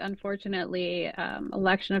something that unfortunately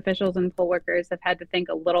election officials and poll workers have had to think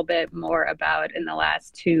a little bit more about in the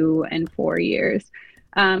last 2 and 4 years.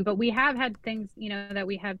 But we have had things, that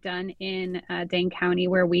we have done in Dane County,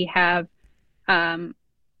 where we have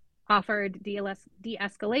offered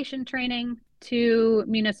de-escalation training to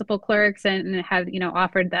municipal clerks, and have,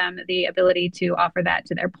 offered them the ability to offer that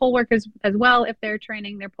to their poll workers as well if they're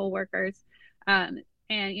training their poll workers. And,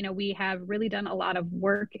 we have really done a lot of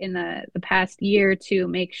work in the past year to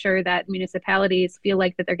make sure that municipalities feel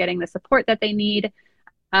like that they're getting the support that they need,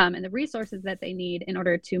 and the resources that they need in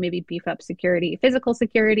order to maybe beef up security, physical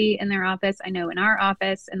security in their office. I know in our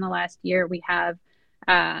office in the last year, we have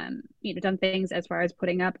done things as far as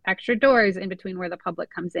putting up extra doors in between where the public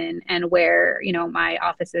comes in and where, my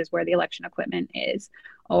office is, where the election equipment is,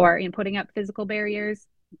 or putting up physical barriers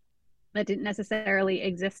that didn't necessarily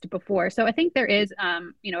exist before. So I think there is,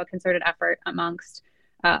 a concerted effort amongst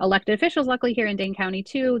elected officials, luckily here in Dane County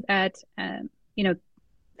too, that,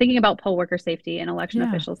 thinking about poll worker safety and election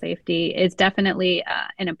official safety is definitely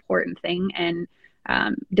an important thing, and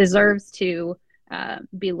deserves to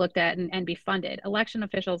be looked at and be funded. Election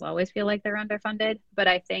officials always feel like they're underfunded, but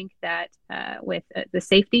I think that with the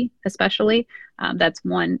safety especially, that's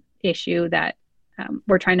one issue that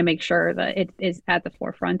we're trying to make sure that it is at the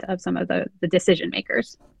forefront of some of the decision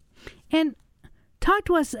makers. And talk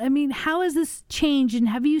to us, how has this changed, and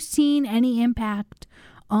have you seen any impact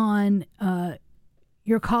on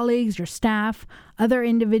your colleagues, your staff, other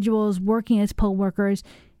individuals working as poll workers?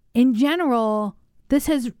 In general, this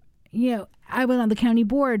has, I was on the county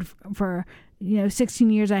board for 16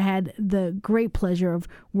 years. I had the great pleasure of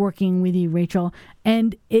working with you, Rachel,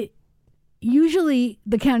 and usually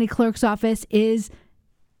the county clerk's office is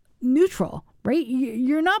neutral, right?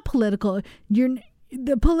 You're not political.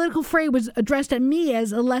 The political fray was addressed at me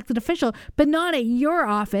as elected official, but not at your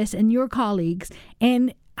office and your colleagues.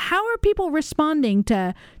 And how are people responding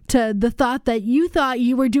to the thought that you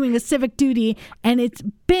were doing a civic duty, and it's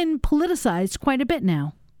been politicized quite a bit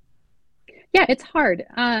now? Yeah, it's hard.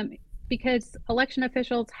 Because election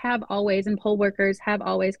officials have always, and poll workers have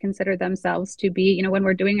always considered themselves to be, when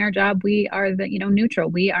we're doing our job, we are the, neutral.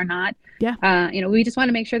 We are not, we just want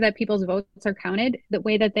to make sure that people's votes are counted the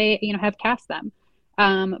way that they, have cast them.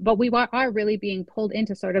 But we are really being pulled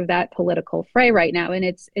into sort of that political fray right now. And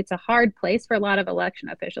it's a hard place for a lot of election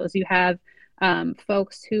officials. You have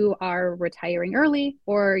folks who are retiring early,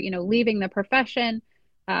 or, leaving the profession,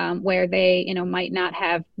 where they, might not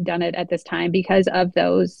have done it at this time because of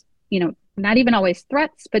those, not even always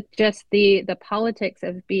threats, but just the politics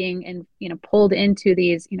of being pulled into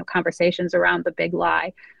these, conversations around the big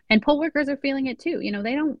lie. And poll workers are feeling it too.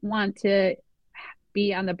 They don't want to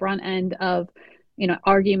be on the brunt end of,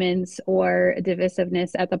 arguments or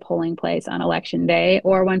divisiveness at the polling place on election day,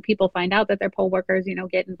 or when people find out that their poll workers,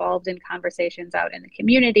 get involved in conversations out in the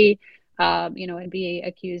community, and be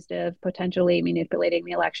accused of potentially manipulating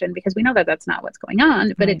the election, because we know that that's not what's going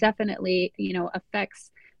on, but it definitely,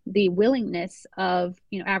 affects the willingness of,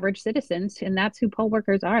 average citizens. And that's who poll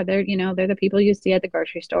workers are. They're, they're the people you see at the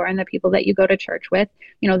grocery store and the people that you go to church with,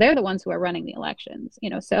 they're the ones who are running the elections,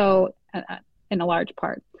 so in a large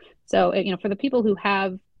part. So, for the people who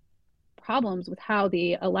have problems with how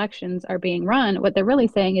the elections are being run, what they're really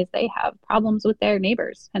saying is they have problems with their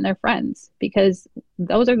neighbors and their friends, because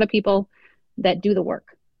those are the people that do the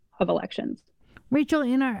work of elections. Rachel,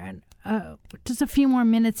 in our just a few more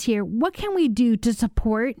minutes here, what can we do to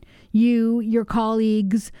support you, your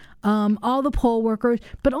colleagues, all the poll workers,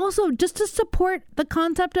 but also just to support the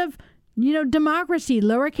concept of democracy,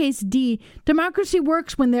 lowercase d, democracy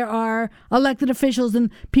works when there are elected officials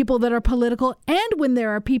and people that are political, and when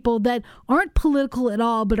there are people that aren't political at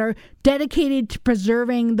all but are dedicated to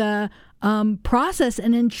preserving the process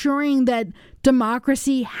and ensuring that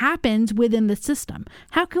democracy happens within the system.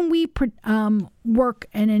 How can we work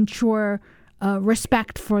and ensure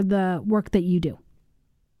respect for the work that you do?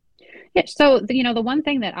 Yeah, so the one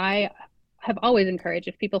thing that I have always encouraged,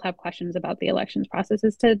 if people have questions about the elections process,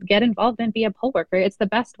 is to get involved and be a poll worker. It's the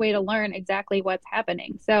best way to learn exactly what's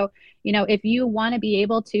happening. So, if you want to be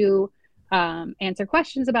able to answer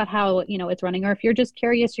questions about how, it's running, or if you're just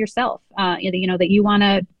curious yourself, that you want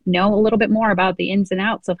to know a little bit more about the ins and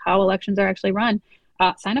outs of how elections are actually run,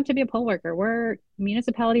 sign up to be a poll worker.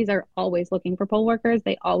 Municipalities are always looking for poll workers.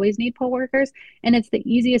 They always need poll workers. And it's the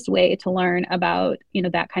easiest way to learn about,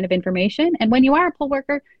 that kind of information. And when you are a poll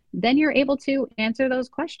worker, then you're able to answer those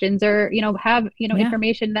questions or, have,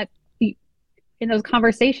 information that in those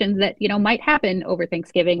conversations that, might happen over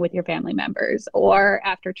Thanksgiving with your family members or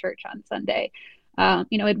after church on Sunday.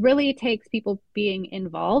 It really takes people being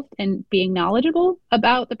involved and being knowledgeable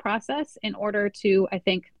about the process in order to, I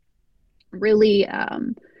think, really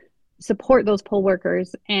support those poll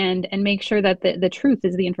workers and make sure that the truth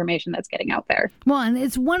is the information that's getting out there. Well, and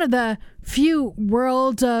it's one of the few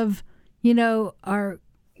worlds of, our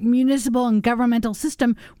municipal and governmental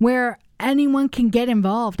system where anyone can get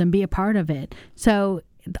involved and be a part of it. So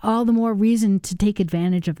all the more reason to take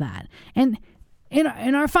advantage of that. And in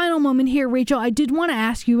our final moment here, Rachel, I did want to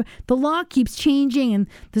ask you, the law keeps changing and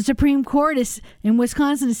the Supreme Court in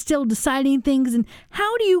Wisconsin is still deciding things. And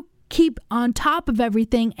how do you keep on top of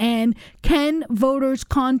everything? And can voters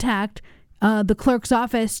contact the clerk's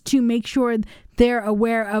office to make sure they're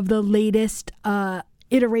aware of the latest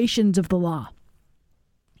iterations of the law?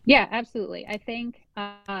 Yeah, absolutely. I think,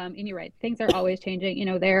 and you're right, things are always changing.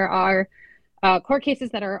 There are court cases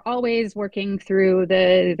that are always working through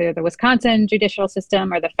the Wisconsin judicial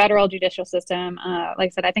system or the federal judicial system. Like I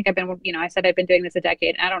said, I think I've been doing this a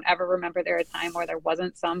decade. And I don't ever remember there a time where there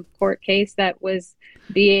wasn't some court case that was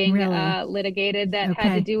being litigated that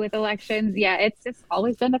had to do with elections. Yeah, it's just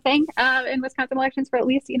always been a thing in Wisconsin elections for at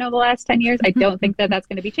least, the last 10 years. I don't think that that's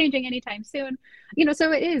going to be changing anytime soon.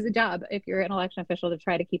 So it is a job if you're an election official to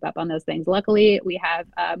try to keep up on those things. Luckily, we have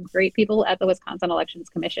great people at the Wisconsin Elections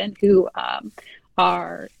Commission who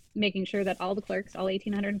are making sure that all the clerks, all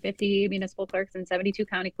 1,850 municipal clerks and 72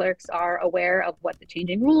 county clerks are aware of what the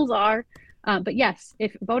changing rules are. But yes,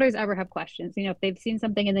 if voters ever have questions, if they've seen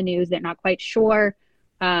something in the news, they're not quite sure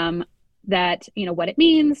that, what it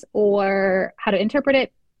means or how to interpret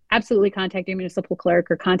it, absolutely contact your municipal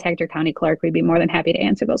clerk or contact your county clerk. We'd be more than happy to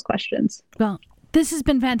answer those questions. Well, this has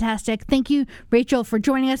been fantastic. Thank you, Rachel, for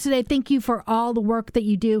joining us today. Thank you for all the work that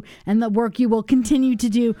you do and the work you will continue to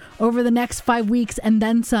do over the next 5 weeks and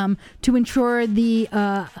then some to ensure the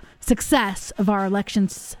success of our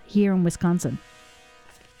elections here in Wisconsin.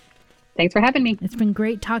 Thanks for having me. It's been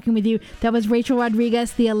great talking with you. That was Rachel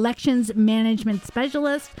Rodriguez, the Elections Management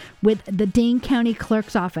Specialist with the Dane County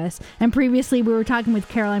Clerk's Office. And previously, we were talking with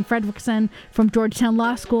Caroline Fredrickson from Georgetown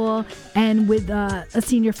Law School and with a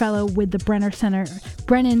senior fellow with the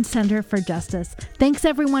Brennan Center for Justice. Thanks,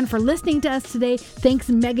 everyone, for listening to us today. Thanks,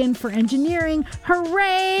 Megan, for engineering.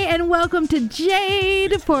 Hooray! And welcome to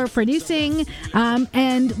Jade for producing.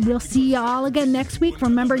 And we'll see you all again next week.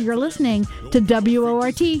 Remember, you're listening to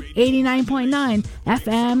WORT 89.9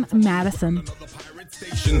 FM Madison.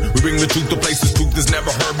 We bring the truth to places truth is never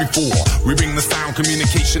heard before. We bring the sound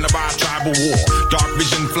communication of our tribal war. Dark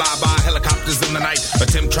vision fly by helicopters in the night.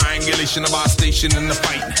 Attempt triangulation of our station in the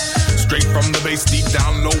fight. Straight from the base, deep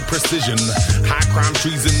down, no precision. High crime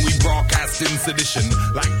treason, we broadcast in sedition.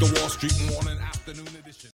 Like the Wall Street morning afternoon.